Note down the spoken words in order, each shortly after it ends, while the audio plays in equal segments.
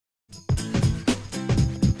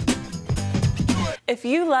If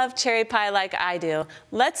you love cherry pie like I do,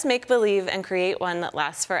 let's make believe and create one that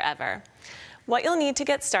lasts forever. What you'll need to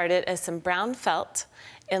get started is some brown felt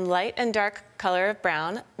in light and dark color of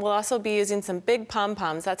brown. We'll also be using some big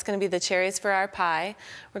pom-poms. That's going to be the cherries for our pie.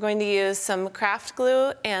 We're going to use some craft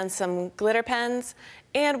glue and some glitter pens.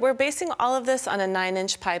 And we're basing all of this on a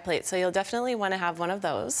 9-inch pie plate, so you'll definitely want to have one of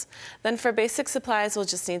those. Then for basic supplies, we'll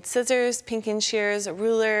just need scissors, pinking shears, a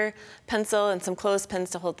ruler, pencil, and some clothespins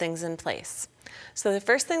to hold things in place. So the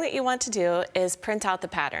first thing that you want to do is print out the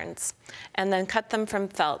patterns and then cut them from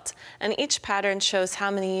felt. And each pattern shows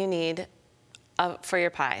how many you need for your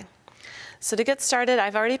pie. So to get started,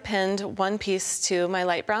 I've already pinned one piece to my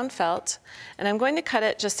light brown felt, and I'm going to cut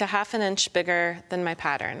it just a ½ inch bigger than my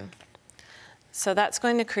pattern. So that's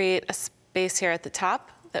going to create a space here at the top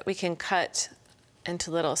that we can cut into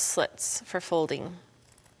little slits for folding.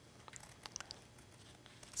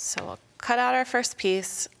 So we'll cut out our first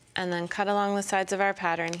piece and then cut along the sides of our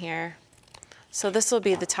pattern here. So this will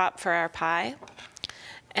be the top for our pie.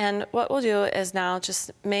 And what we'll do is now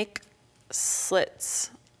just make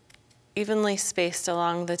slits evenly spaced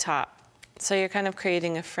along the top. So you're kind of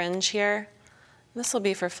creating a fringe here. This will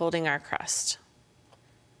be for folding our crust.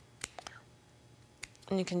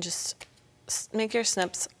 And you can just make your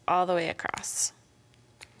snips all the way across.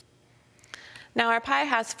 Now our pie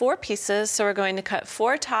has 4 pieces, so we're going to cut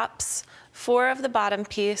 4 tops, 4 of the bottom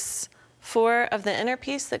piece, 4 of the inner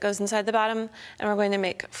piece that goes inside the bottom, and we're going to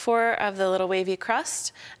make 4 of the little wavy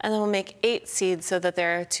crust, and then we'll make 8 seeds so that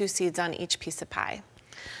there are 2 seeds on each piece of pie.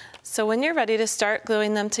 So when you're ready to start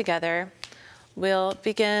gluing them together, we'll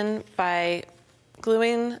begin by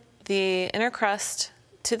gluing the inner crust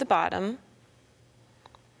to the bottom.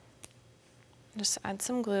 Just add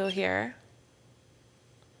some glue here.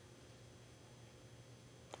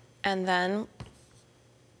 And then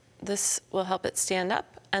this will help it stand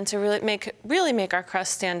up. And to really make our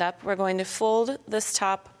crust stand up, we're going to fold this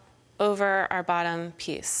top over our bottom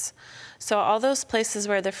piece. So all those places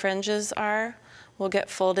where the fringes are will get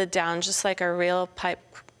folded down just like a real pie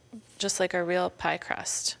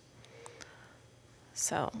crust.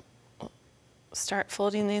 So we'll start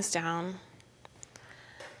folding these down.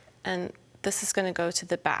 And this is going to go to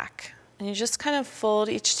the back. And you just kind of fold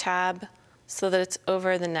each tab so that it's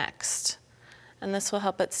over the next. And this will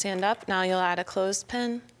help it stand up. Now you'll add a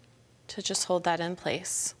clothespin to just hold that in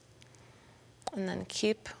place. And then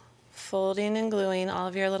keep folding and gluing all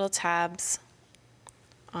of your little tabs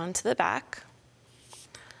onto the back.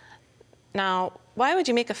 Now, why would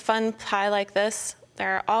you make a fun pie like this? There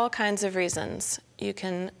are all kinds of reasons. You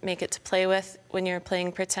can make it to play with when you're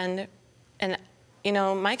playing pretend. And you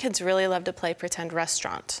know, my kids really love to play pretend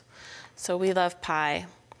restaurant. So we love pie.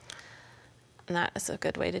 And that is a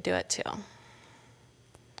good way to do it too.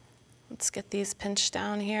 Let's get these pinched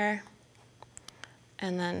down here.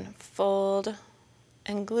 And then fold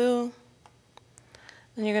and glue.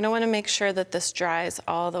 And you're going to want to make sure that this dries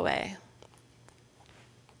all the way.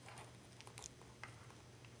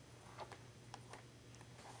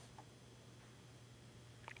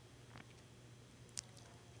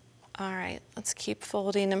 All right, let's keep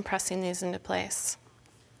folding and pressing these into place.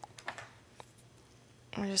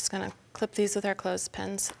 We're just going to clip these with our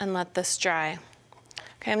clothespins and let this dry.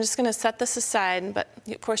 Okay, I'm just going to set this aside, but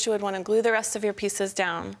of course you would want to glue the rest of your pieces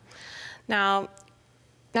down. Now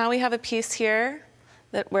we have a piece here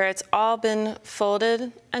where it's all been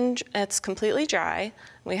folded and it's completely dry.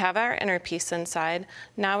 We have our inner piece inside.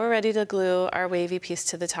 Now we're ready to glue our wavy piece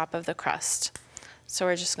to the top of the crust. So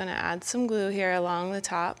we're just going to add some glue here along the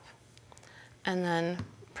top and then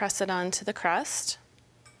press it onto the crust.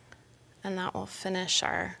 And that will finish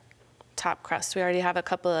our top crust. We already have a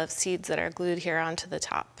couple of seeds that are glued here onto the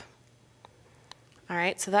top. All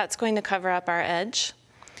right, so that's going to cover up our edge.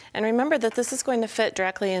 And remember that this is going to fit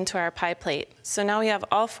directly into our pie plate. So now we have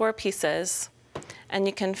all 4 pieces, and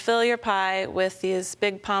you can fill your pie with these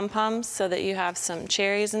big pom-poms so that you have some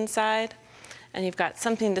cherries inside, and you've got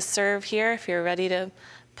something to serve here if you're ready to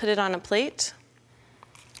put it on a plate.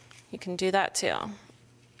 You can do that too.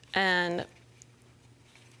 And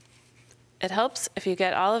it helps if you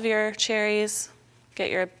get all of your cherries, get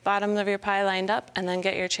your bottom of your pie lined up, and then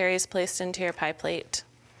get your cherries placed into your pie plate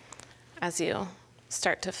as you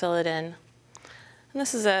start to fill it in. And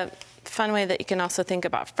this is a fun way that you can also think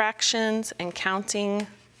about fractions and counting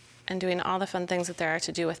and doing all the fun things that there are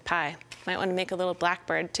to do with pie. Might want to make a little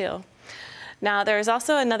blackbird too. Now there's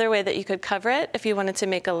also another way that you could cover it if you wanted to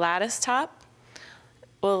make a lattice top.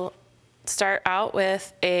 We'll start out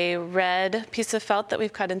with a red piece of felt that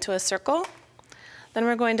we've cut into a circle. Then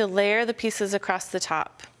we're going to layer the pieces across the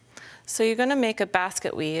top. So you're going to make a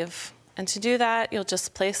basket weave And to do that, you'll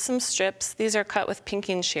just place some strips. These are cut with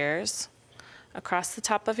pinking shears across the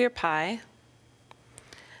top of your pie.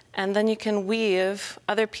 And then you can weave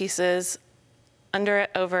other pieces under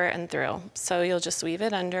it, over, and through. So you'll just weave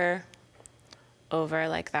it under, over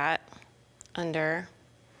like that, under,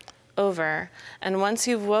 over. And once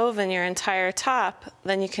you've woven your entire top,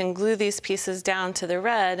 then you can glue these pieces down to the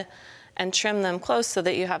red and trim them close so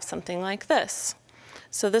that you have something like this.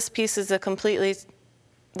 So this piece is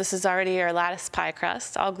this is already your lattice pie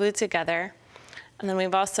crust, all glued together. And then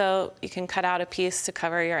you can cut out a piece to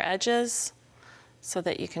cover your edges so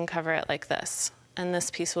that you can cover it like this. And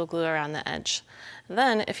this piece will glue around the edge. And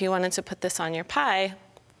then if you wanted to put this on your pie,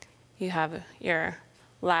 you have your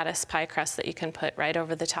lattice pie crust that you can put right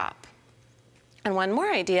over the top. And one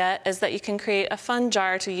more idea is that you can create a fun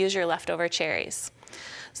jar to use your leftover cherries.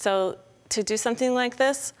 So to do something like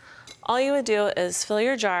this, all you would do is fill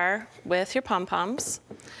your jar with your pom-poms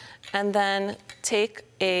and then take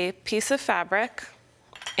a piece of fabric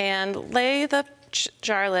and lay the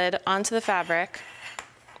jar lid onto the fabric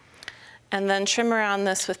and then trim around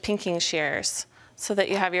this with pinking shears so that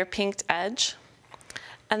you have your pinked edge.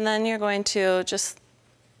 And then you're going to just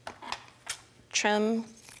trim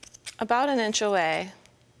about 1 inch away.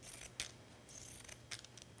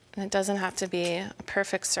 And it doesn't have to be a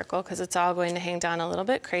perfect circle because it's all going to hang down a little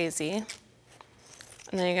bit crazy.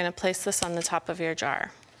 And then you're going to place this on the top of your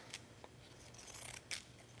jar.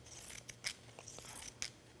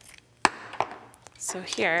 So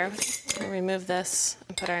here, we'll remove this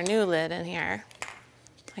and put our new lid in here,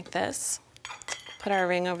 like this. Put our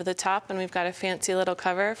ring over the top, and we've got a fancy little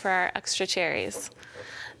cover for our extra cherries.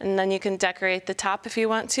 And then you can decorate the top if you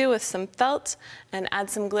want to with some felt and add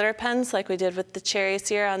some glitter pens like we did with the cherries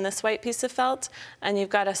here on this white piece of felt. And you've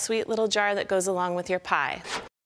got a sweet little jar that goes along with your pie.